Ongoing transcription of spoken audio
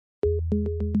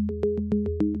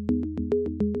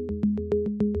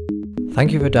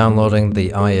Thank you for downloading the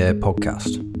IA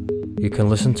podcast. You can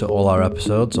listen to all our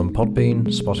episodes on Podbean,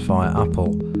 Spotify,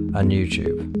 Apple, and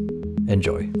YouTube.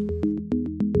 Enjoy.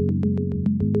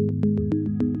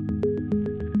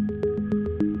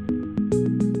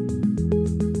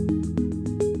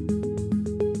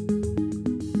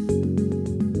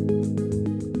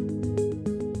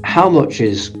 How much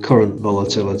is current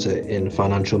volatility in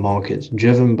financial markets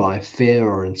driven by fear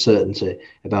or uncertainty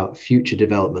about future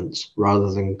developments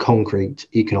rather than concrete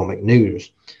economic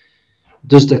news?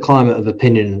 Does the climate of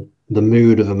opinion, the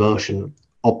mood of emotion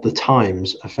of the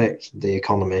times affect the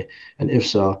economy? And if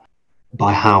so,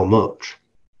 by how much?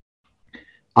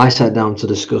 I sat down to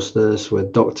discuss this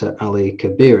with Dr. Ali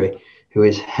Kabiri, who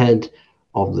is head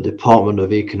of the Department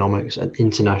of Economics and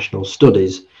International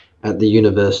Studies at the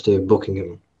University of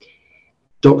Buckingham.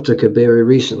 Dr. Kabiri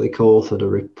recently co-authored a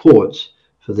report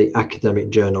for the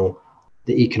academic journal,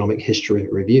 The Economic History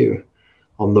Review,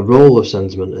 on the role of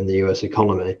sentiment in the US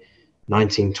economy,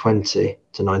 1920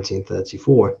 to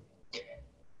 1934.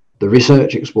 The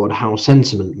research explored how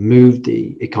sentiment moved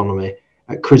the economy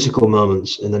at critical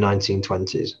moments in the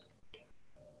 1920s.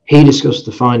 He discussed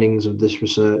the findings of this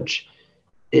research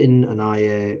in an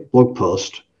IA blog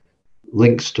post.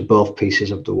 Links to both pieces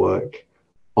of the work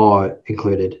are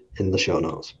included in the show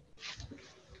notes.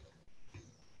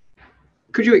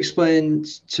 Could you explain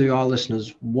to our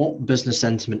listeners what business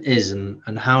sentiment is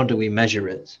and how do we measure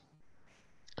it?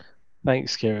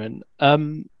 Thanks, Kieran.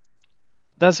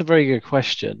 That's a very good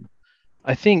question.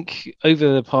 I think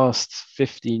over the past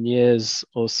 15 years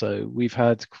or so, we've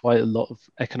had quite a lot of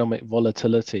economic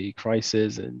volatility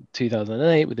crisis in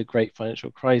 2008 with the great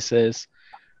financial crisis,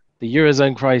 the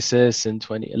Eurozone crisis in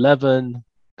 2011,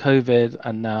 COVID,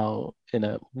 and now in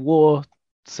a war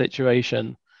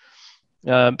situation.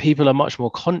 People are much more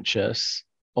conscious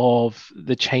of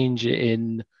the change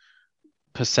in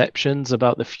perceptions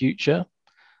about the future.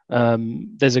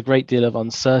 There's a great deal of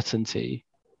uncertainty.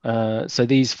 So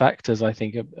these factors, I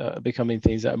think, are becoming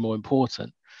things that are more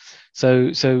important.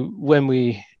 So when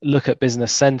we look at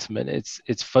business sentiment,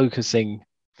 it's focusing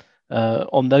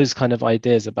on those kind of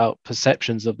ideas about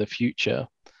perceptions of the future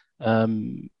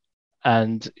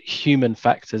and human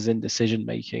factors in decision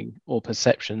making or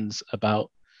perceptions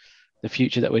about the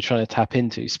future that we're trying to tap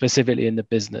into, specifically in the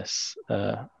business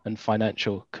and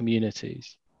financial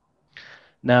communities.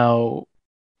 Now,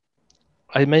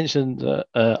 I mentioned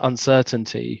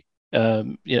uncertainty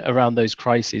around those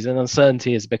crises, and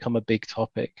uncertainty has become a big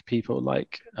topic. People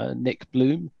like Nick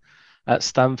Bloom at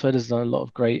Stanford has done a lot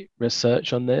of great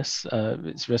research on this.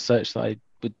 It's research that I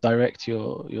would direct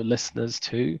your listeners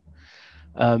to.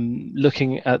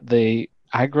 Looking at the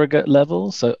aggregate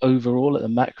level, so overall at the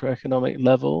macroeconomic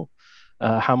level,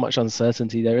 how much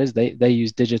uncertainty there is. They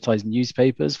use digitized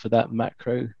newspapers for that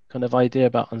macro kind of idea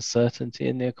about uncertainty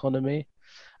in the economy.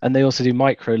 And they also do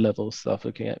micro level stuff,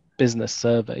 looking at business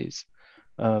surveys.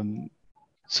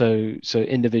 So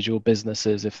individual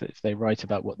businesses, if they write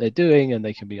about what they're doing, and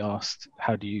they can be asked,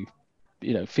 how do you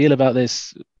feel about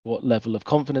this? What level of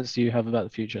confidence do you have about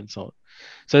the future, and so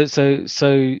on.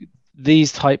 So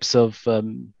these types of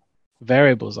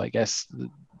variables, I guess,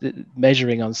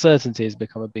 measuring uncertainty has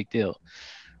become a big deal.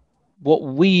 What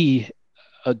we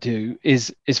do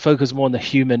is focus more on the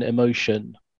human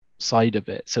emotion side of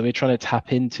it. So we're trying to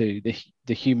tap into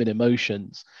the human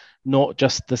emotions, not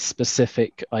just the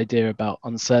specific idea about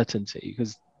uncertainty,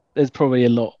 because there's probably a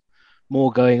lot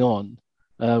more going on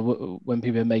when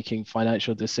people are making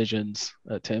financial decisions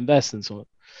to invest and so on.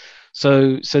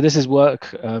 So this is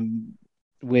work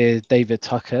with David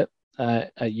Tuckett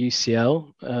at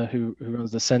UCL, who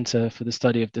runs the Center for the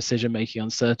Study of Decision-Making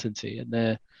Uncertainty,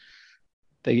 and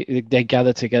they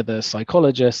gather together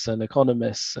psychologists and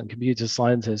economists and computer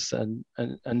scientists and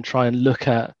try and look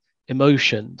at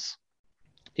emotions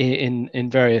in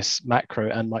various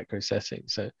macro and micro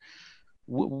settings. So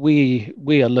we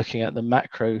are looking at the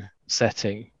macro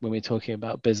setting when we're talking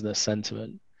about business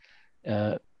sentiment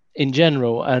in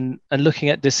general, and looking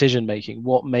at decision making,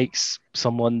 what makes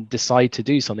someone decide to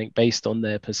do something based on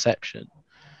their perception.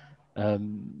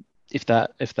 If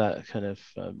that kind of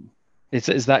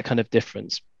it's that kind of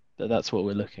difference, that's what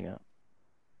we're looking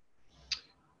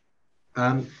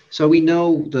at. So we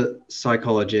know that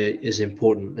psychology is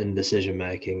important in decision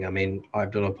making. I mean,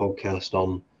 I've done a podcast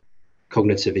on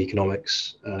cognitive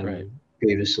economics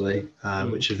previously,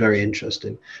 which is very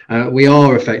interesting. We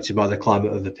are affected by the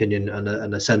climate of opinion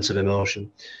and a sense of emotion.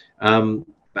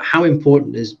 But how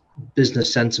important is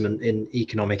business sentiment in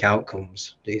economic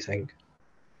outcomes, do you think?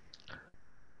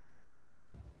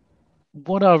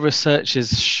 What our research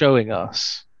is showing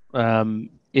us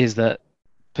is that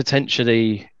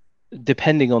potentially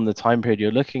depending on the time period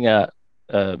you're looking at,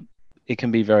 it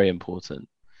can be very important.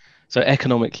 So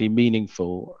economically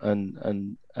meaningful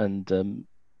and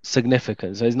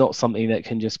significant. So it's not something that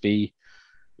can just be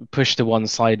pushed to one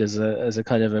side as a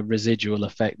kind of a residual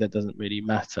effect that doesn't really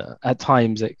matter. At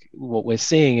times, what we're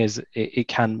seeing is it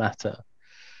can matter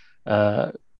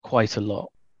quite a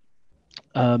lot,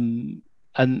 and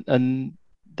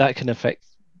that can affect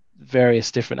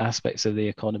various different aspects of the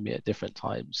economy at different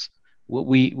times.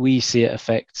 We see it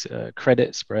affect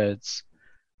credit spreads.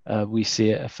 We see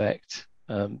it affect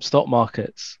stock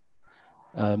markets.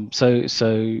 So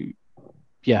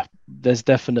yeah, there's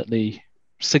definitely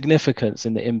significance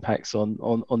in the impacts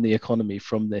on the economy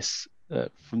from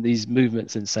these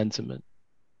movements in sentiment.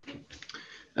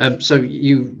 So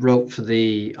you wrote for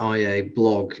the IA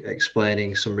blog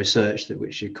explaining some research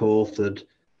which you co-authored,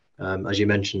 as you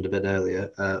mentioned a bit earlier,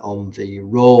 on the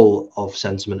role of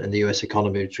sentiment in the US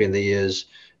economy between the years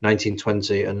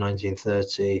 1920 and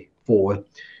 1934.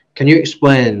 Can you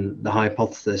explain the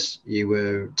hypothesis you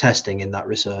were testing in that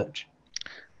research?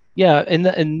 Yeah,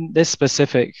 in this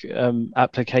specific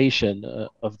application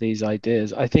of these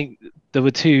ideas, I think there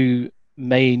were two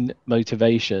main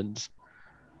motivations.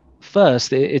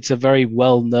 First, it's a very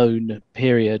well-known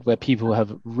period where people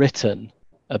have written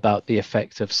about the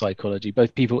effect of psychology,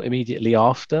 both people immediately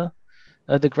after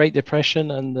the Great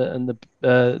Depression and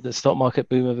the stock market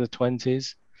boom of the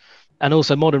 20s, and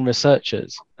also modern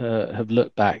researchers have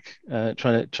looked back,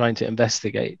 trying to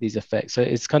investigate these effects. So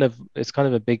it's kind of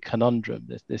a big conundrum,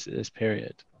 this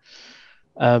period,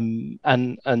 and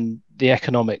the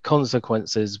economic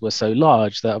consequences were so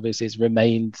large that obviously it's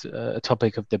remained a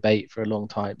topic of debate for a long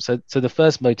time. So the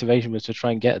first motivation was to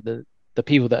try and get the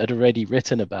people that had already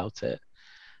written about it,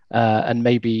 and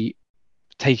maybe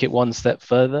take it one step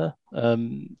further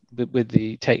with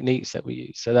the techniques that we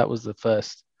use. So that was the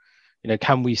first.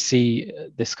 Can we see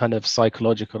this kind of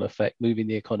psychological effect moving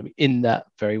the economy in that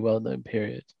very well-known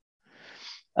period?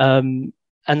 And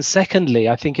secondly,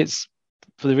 I think it's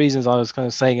for the reasons I was kind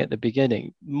of saying at the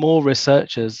beginning, more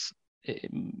researchers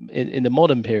in the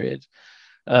modern period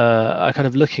are kind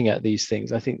of looking at these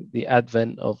things. I think the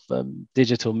advent of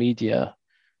digital media,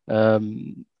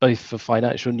 both for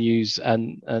financial news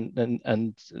and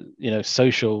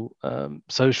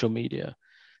social media,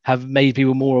 have made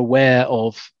people more aware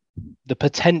of the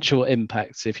potential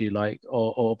impacts, if you like,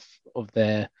 of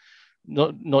their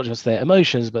not just their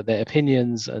emotions but their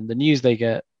opinions and the news they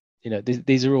get.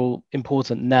 These are all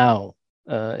important now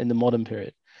in the modern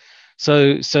period.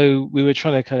 So we were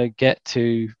trying to kind of get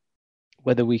to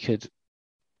whether we could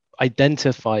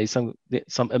identify some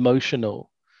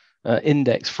emotional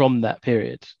index from that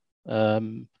period,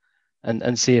 and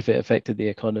see if it affected the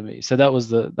economy. So that was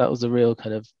the real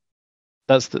kind of,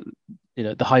 that's the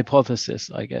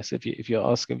hypothesis, I guess, if you're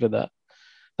asking for that.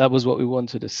 That was what we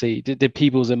wanted to see. Did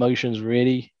people's emotions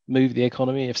really move the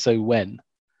economy? If so, when,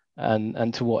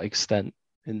 and to what extent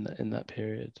in that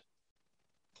period?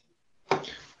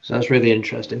 So that's really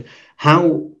interesting.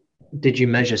 How did you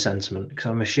measure sentiment? Because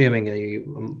I'm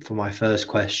assuming for my first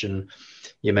question,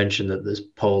 you mentioned that there's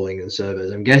polling and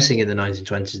surveys. I'm guessing in the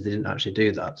 1920s they didn't actually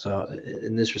do that. So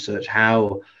in this research,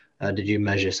 how did you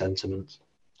measure sentiment?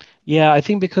 Yeah, I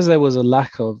think because there was a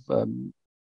lack of,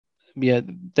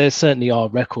 there certainly are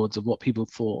records of what people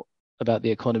thought about the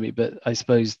economy, but I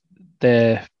suppose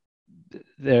they're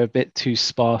a bit too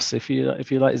sparse. If you like,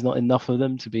 there's not enough of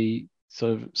them to be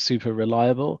sort of super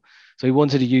reliable. So we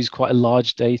wanted to use quite a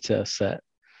large data set,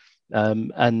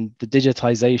 and the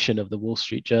digitization of the Wall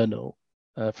Street Journal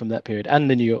from that period and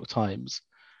the New York Times,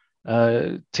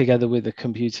 together with the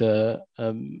computer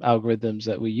algorithms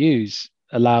that we use,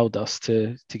 allowed us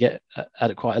to get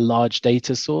at quite a large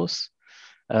data source,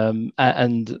 and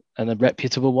a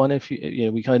reputable one. If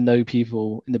we kind of know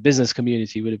people in the business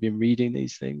community would have been reading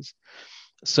these things.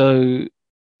 So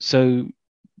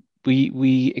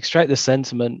we extract the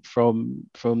sentiment from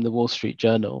the Wall Street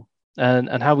Journal,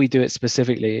 and how we do it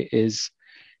specifically is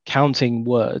counting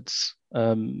words,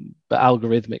 but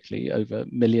algorithmically over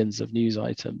millions of news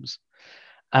items,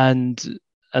 and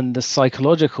the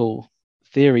psychological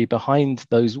theory behind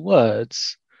those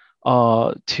words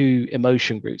are two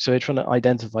emotion groups. So we're trying to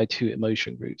identify two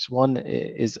emotion groups. One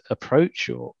is approach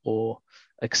or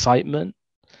excitement,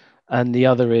 and the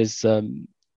other is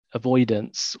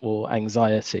avoidance or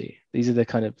anxiety. These are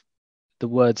the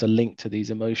words are linked to these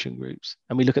emotion groups,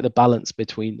 and we look at the balance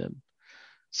between them.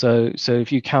 So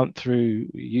if you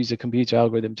use a computer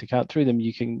algorithm to count through them,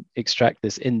 you can extract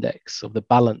this index of the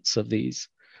balance of these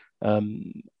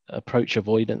approach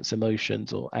avoidance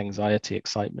emotions or anxiety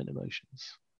excitement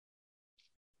emotions.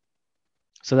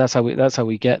 So that's how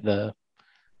we get the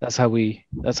That's how we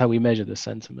measure the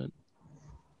sentiment.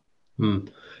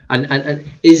 And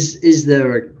is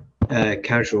there a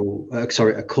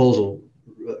causal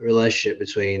relationship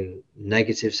between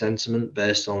negative sentiment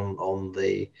based on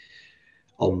the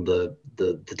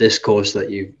discourse that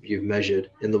you've measured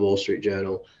in the Wall Street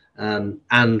Journal,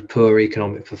 and poor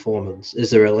economic performance?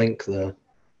 Is there a link there?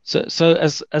 So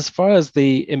as far as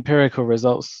the empirical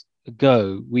results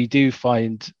go, we do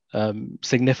find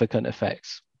significant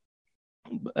effects,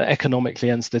 economically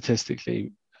and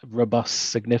statistically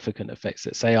robust, significant effects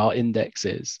that say our index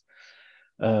is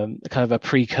kind of a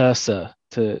precursor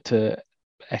to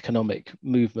economic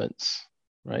movements,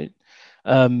 right?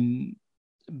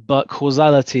 But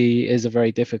causality is a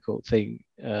very difficult thing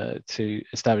to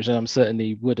establish, and I'm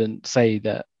certainly wouldn't say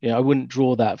that. I wouldn't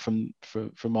draw that from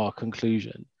our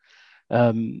conclusion.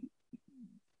 That's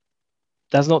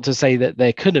not to say that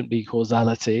there couldn't be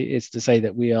causality. It's to say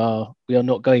that we are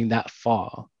not going that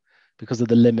far because of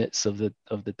the limits of the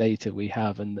data we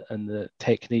have and the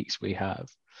techniques we have.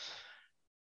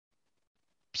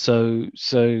 So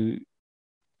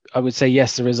I would say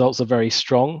yes, the results are very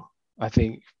strong. I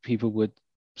think people would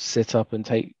sit up and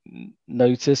take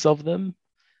notice of them,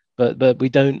 but we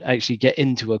don't actually get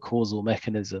into a causal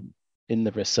mechanism in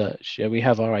the research. Yeah, we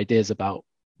have our ideas about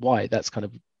why. That's kind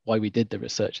of why we did the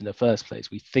research in the first place.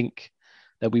 We think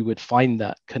that we would find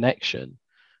that connection,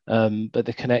 but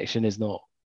the connection is not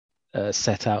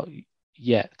set out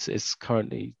yet. It's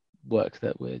currently work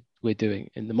that we're doing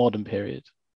in the modern period.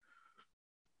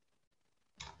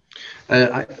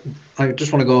 I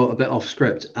just want to go a bit off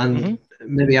script and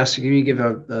maybe ask you, can you give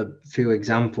a few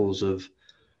examples of,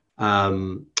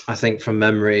 I think from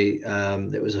memory,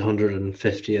 it was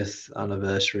 150th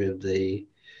anniversary of the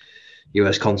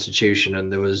US Constitution,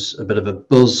 and there was a bit of a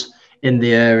buzz in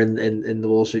the air in the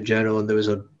Wall Street Journal, and there was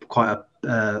quite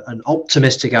an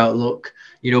optimistic outlook.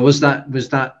 Was that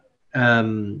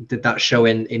did that show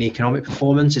in economic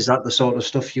performance? Is that the sort of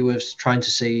stuff you were trying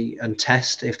to see and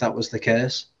test if that was the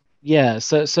case? Yeah,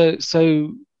 so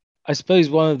I suppose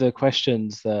one of the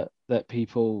questions that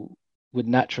people would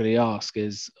naturally ask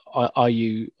is, are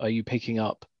you picking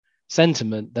up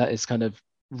sentiment that is kind of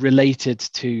related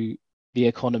to the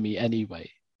economy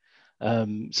anyway?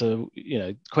 So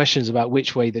questions about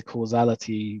which way the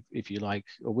causality, if you like,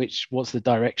 or what's the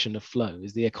direction of flow?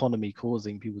 Is the economy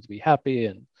causing people to be happy,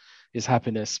 and is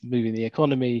happiness moving the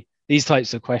economy? These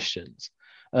types of questions.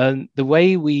 The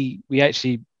way we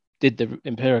actually did the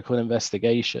empirical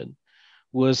investigation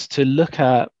was to look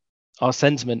at our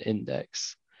sentiment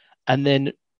index and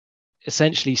then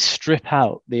essentially strip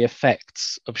out the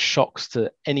effects of shocks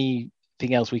to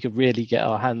anything else we could realistically get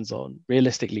our hands on,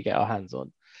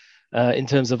 in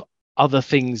terms of other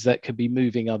things that could be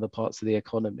moving other parts of the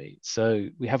economy. So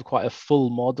we have quite a full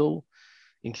model,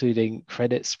 including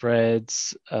credit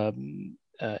spreads,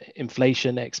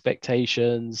 inflation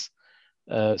expectations,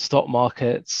 stock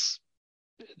markets,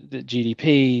 the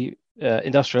GDP,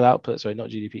 industrial output,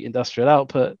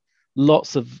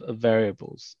 lots of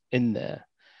variables in there.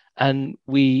 And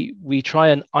we try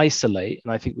and isolate,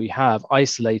 and I think we have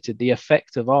isolated the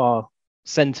effect of our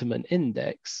sentiment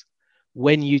index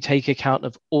when you take account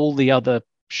of all the other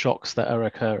shocks that are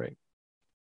occurring.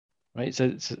 Right?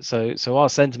 So our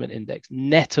sentiment index,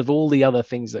 net of all the other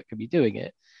things that could be doing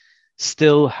it,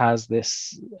 still has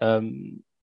this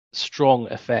strong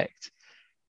effect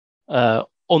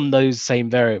on those same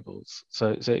variables.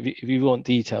 So if you want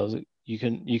details, you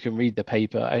can read the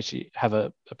paper. I actually have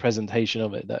a presentation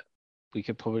of it that we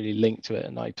could probably link to it,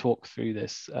 and I talk through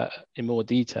this in more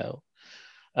detail.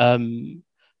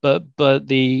 But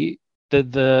the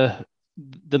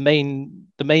main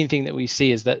thing that we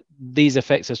see is that these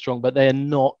effects are strong, but they're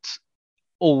not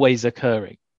always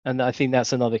occurring. And I think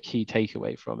that's another key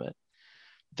takeaway from it,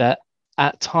 that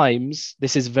at times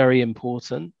this is very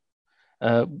important.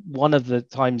 One of the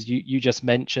times you just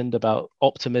mentioned about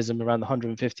optimism around the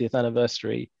 150th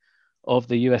anniversary of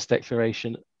the US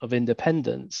Declaration of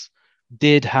Independence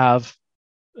did have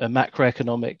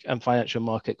macroeconomic and financial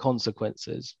market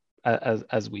consequences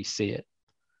as we see it.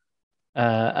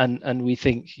 And we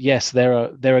think, yes, there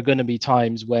are going to be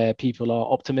times where people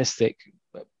are optimistic.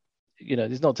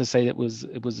 It's not to say that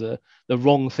it was the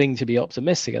wrong thing to be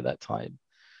optimistic at that time,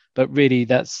 but really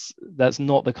that's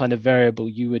not the kind of variable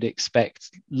you would expect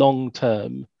long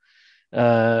term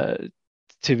to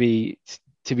be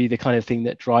the kind of thing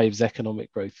that drives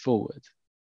economic growth forward,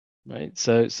 right?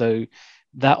 So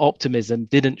that optimism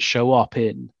didn't show up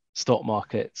in stock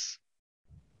markets,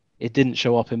 it didn't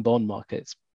show up in bond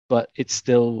markets, but it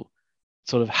still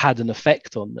sort of had an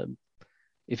effect on them,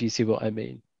 if you see what I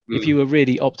mean. If you were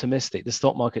really optimistic, the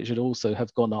stock market should also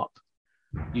have gone up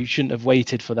you shouldn't have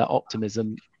waited for that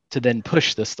optimism to then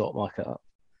push the stock market up.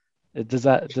 Does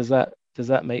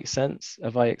that make sense?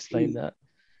 Have I explained that?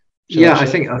 I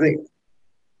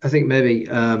think maybe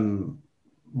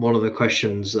one of the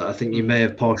questions that I think you may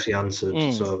have partially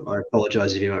answered, so I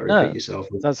apologize if you might repeat yourself.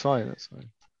 That's fine.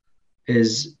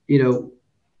 Is,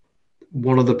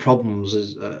 one of the problems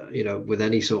is, with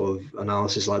any sort of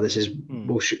analysis like this is,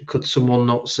 well, could someone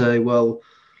not say, well,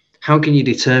 how can you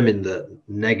determine that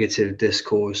negative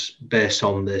discourse based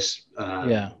on this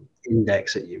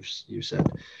index that you've said?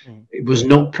 It was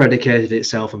not predicated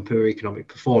itself on poor economic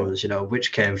performance,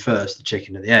 which came first, the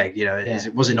chicken or the egg?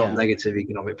 Was it not negative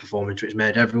economic performance which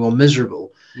made everyone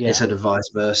miserable instead of vice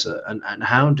versa? And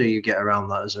how do you get around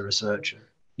that as a researcher?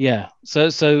 Yeah, so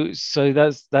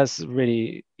that's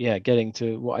really getting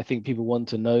to what I think people want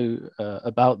to know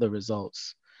about the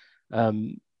results.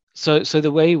 So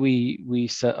the way we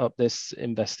set up this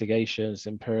investigation, this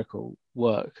empirical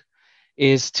work,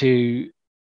 is to,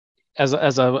 as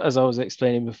I was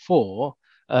explaining before,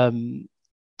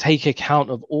 take account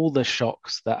of all the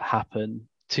shocks that happen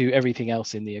to everything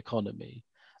else in the economy,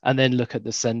 and then look at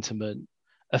the sentiment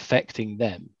affecting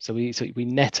them. So we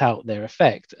net out their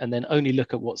effect, and then only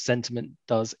look at what sentiment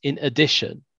does in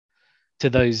addition to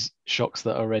those shocks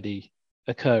that are already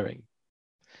occurring.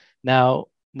 Now,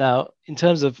 in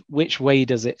terms of which way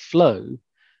does it flow,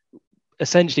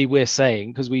 essentially we're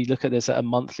saying, because we look at this at a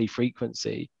monthly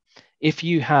frequency, if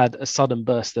you had a sudden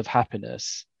burst of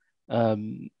happiness, at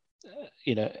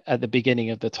the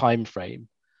beginning of the time frame,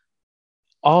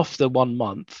 after 1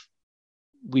 month,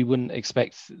 we wouldn't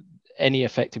expect any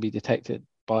effect to be detected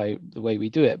by the way we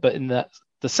do it. But in the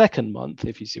second month,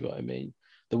 if you see what I mean,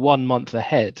 the 1 month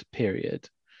ahead period,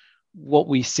 what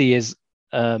we see is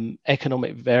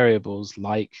economic variables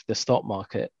like the stock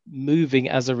market moving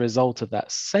as a result of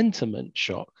that sentiment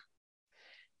shock,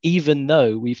 even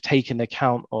though we've taken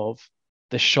account of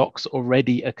the shocks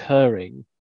already occurring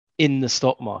in the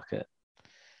stock market.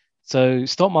 So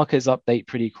stock markets update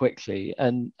pretty quickly,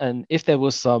 and if there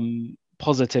was some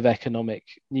positive economic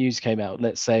news came out,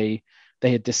 let's say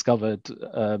they had discovered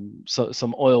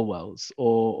some oil wells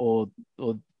or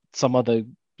some other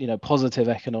positive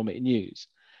economic news,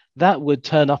 that would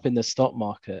turn up in the stock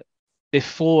market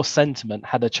before sentiment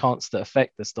had a chance to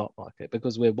affect the stock market,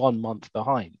 because we're 1 month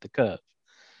behind the curve.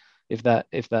 If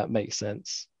that makes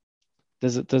sense.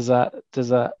 Does that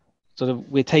sort of,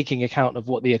 we're taking account of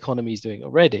what the economy is doing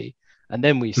already, and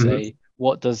then we say,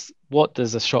 what does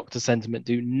a shock to sentiment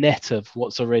do net of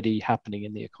what's already happening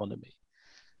in the economy?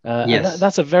 And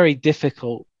that's a very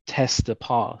difficult test to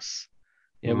pass.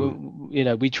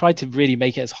 We try to really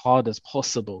make it as hard as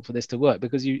possible for this to work,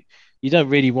 because you don't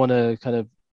really want to kind of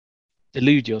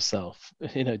delude yourself,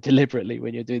 deliberately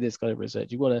when you do this kind of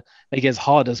research. You want to make it as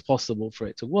hard as possible for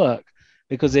it to work,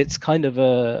 because it's kind of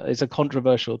it's a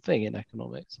controversial thing in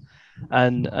economics,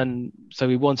 and so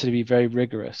we wanted to be very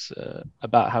rigorous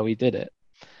about how we did it.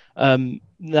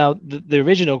 Now, the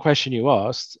original question you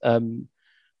asked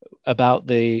about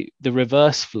the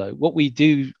reverse flow, what we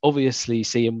do obviously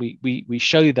see, and we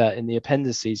show that in the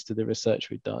appendices to the research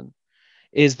we've done,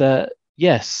 is that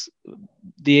yes,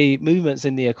 the movements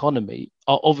in the economy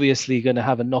are obviously going to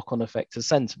have a knock-on effect to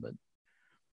sentiment.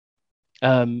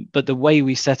 But the way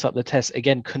we set up the test,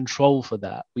 again, control for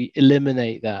that. We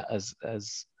eliminate that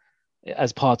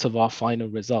as part of our final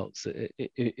results,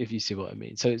 if you see what I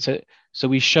mean. So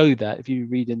we show that if you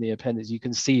read in the appendix, you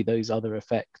can see those other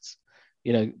effects,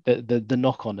 the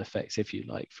knock-on effects, if you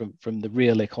like, from the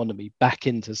real economy back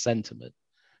into sentiment,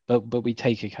 but we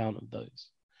take account of those.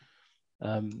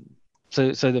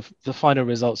 So the final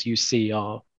results you see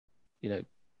are,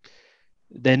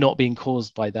 they're not being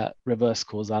caused by that reverse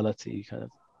causality kind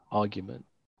of argument.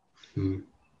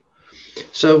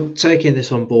 So taking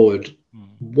this on board,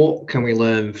 what can we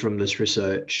learn from this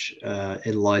research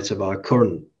in light of our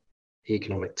current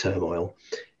economic turmoil?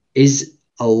 Is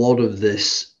a lot of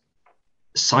this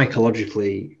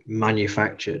psychologically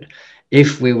manufactured?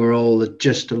 If we were all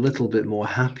just a little bit more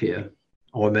happier,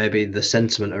 or maybe the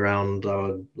sentiment around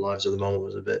our lives at the moment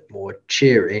was a bit more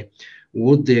cheery,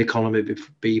 would the economy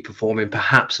be performing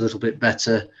perhaps a little bit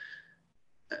better?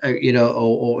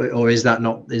 Or is that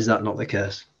not the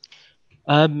case?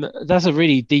 That's a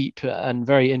really deep and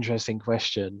very interesting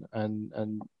question,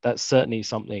 and that's certainly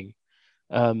something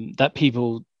that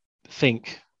people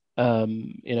think.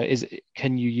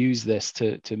 Can you use this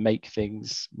to make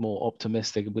things more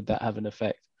optimistic? Would that have an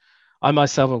effect? I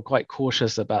myself am quite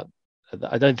cautious about.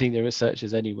 I don't think the research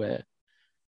is anywhere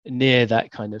near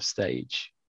that kind of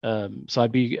stage. So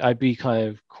I'd be kind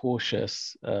of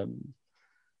cautious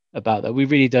about that. We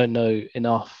really don't know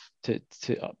enough this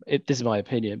is my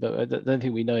opinion, but I don't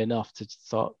think we know enough to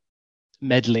start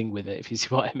meddling with it, if you see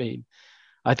what I mean.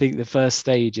 I think the first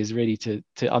stage is really to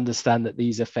understand that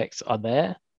these effects are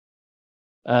there.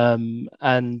 And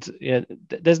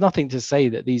there's nothing to say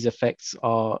that these effects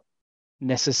are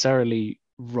necessarily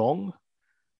wrong,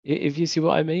 if you see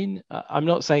what I mean. I'm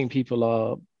not saying people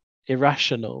are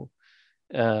irrational.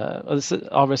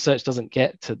 Our research doesn't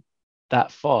get to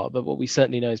that far, but what we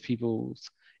certainly know is people's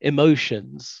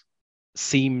emotions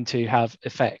seem to have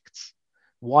effects.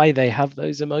 Why they have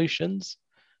those emotions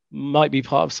might be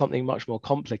part of something much more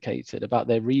complicated about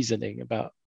their reasoning,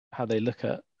 about how they look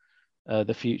at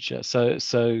the future.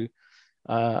 So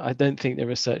I don't think the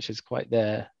research is quite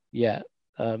there yet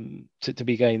to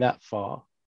be going that far.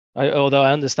 Although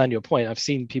I understand your point, I've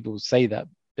seen people say that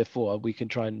before. We can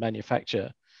try and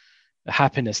manufacture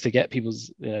happiness to get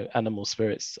people's animal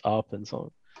spirits up and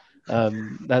so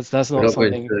on. That's not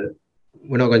something.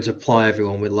 We're not going to apply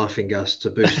everyone with laughing gas to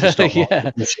boost the stock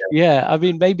market. Yeah. I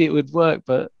mean, maybe it would work,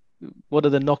 but what are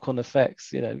the knock-on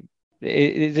effects?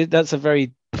 That's a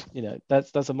very,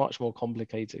 that's a much more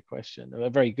complicated question, a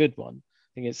very good one. I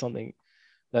think it's something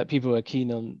that people are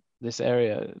keen on this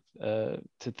area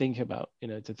to think about.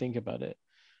 It.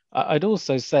 I'd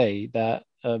also say that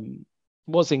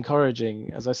what's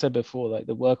encouraging, as I said before, like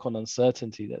the work on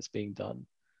uncertainty that's being done.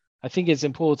 I think it's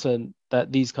important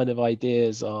that these kind of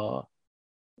ideas are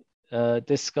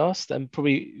discussed and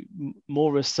probably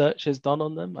more research is done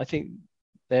on them. I think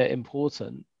they're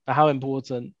important, but how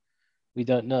important, we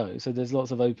don't know. So there's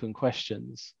lots of open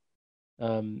questions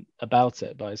about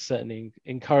it, but I certainly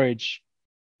encourage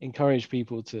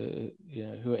people to,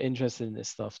 who are interested in this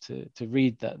stuff to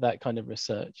read that kind of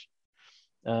research.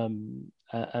 And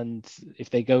if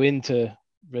they go into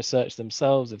research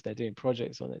themselves, if they're doing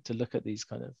projects on it, to look at these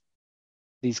kind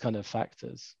of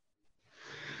factors.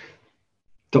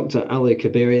 Dr. Ali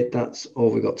Kabiri, that's all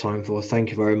we've got time for. Thank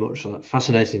you very much for that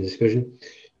fascinating discussion.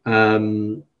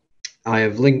 I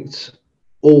have linked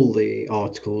all the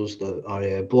articles that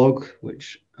IEA blog,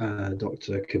 which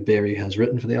Dr. Kabiri has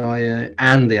written for the IEA,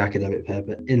 and the academic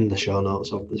paper in the show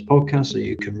notes of this podcast, so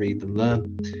you can read them there.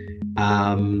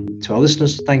 To our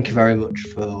listeners, thank you very much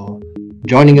for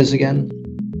joining us again.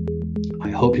 I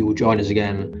hope you will join us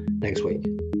again next week.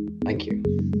 Thank you.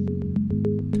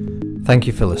 Thank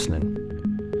you for listening.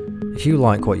 If you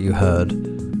like what you heard,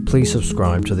 please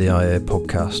subscribe to the IEA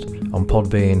podcast on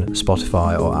Podbean,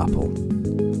 Spotify or Apple.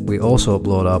 We also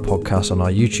upload our podcast on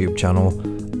our YouTube channel,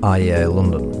 IEA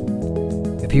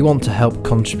London. If you want to help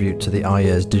contribute to the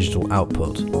IEA's digital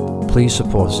output, please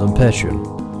support us on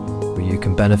Patreon, where you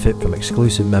can benefit from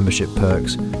exclusive membership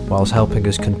perks whilst helping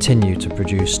us continue to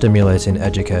produce stimulating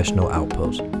educational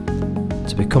output.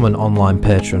 To become an online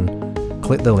patron,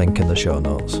 click the link in the show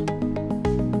notes.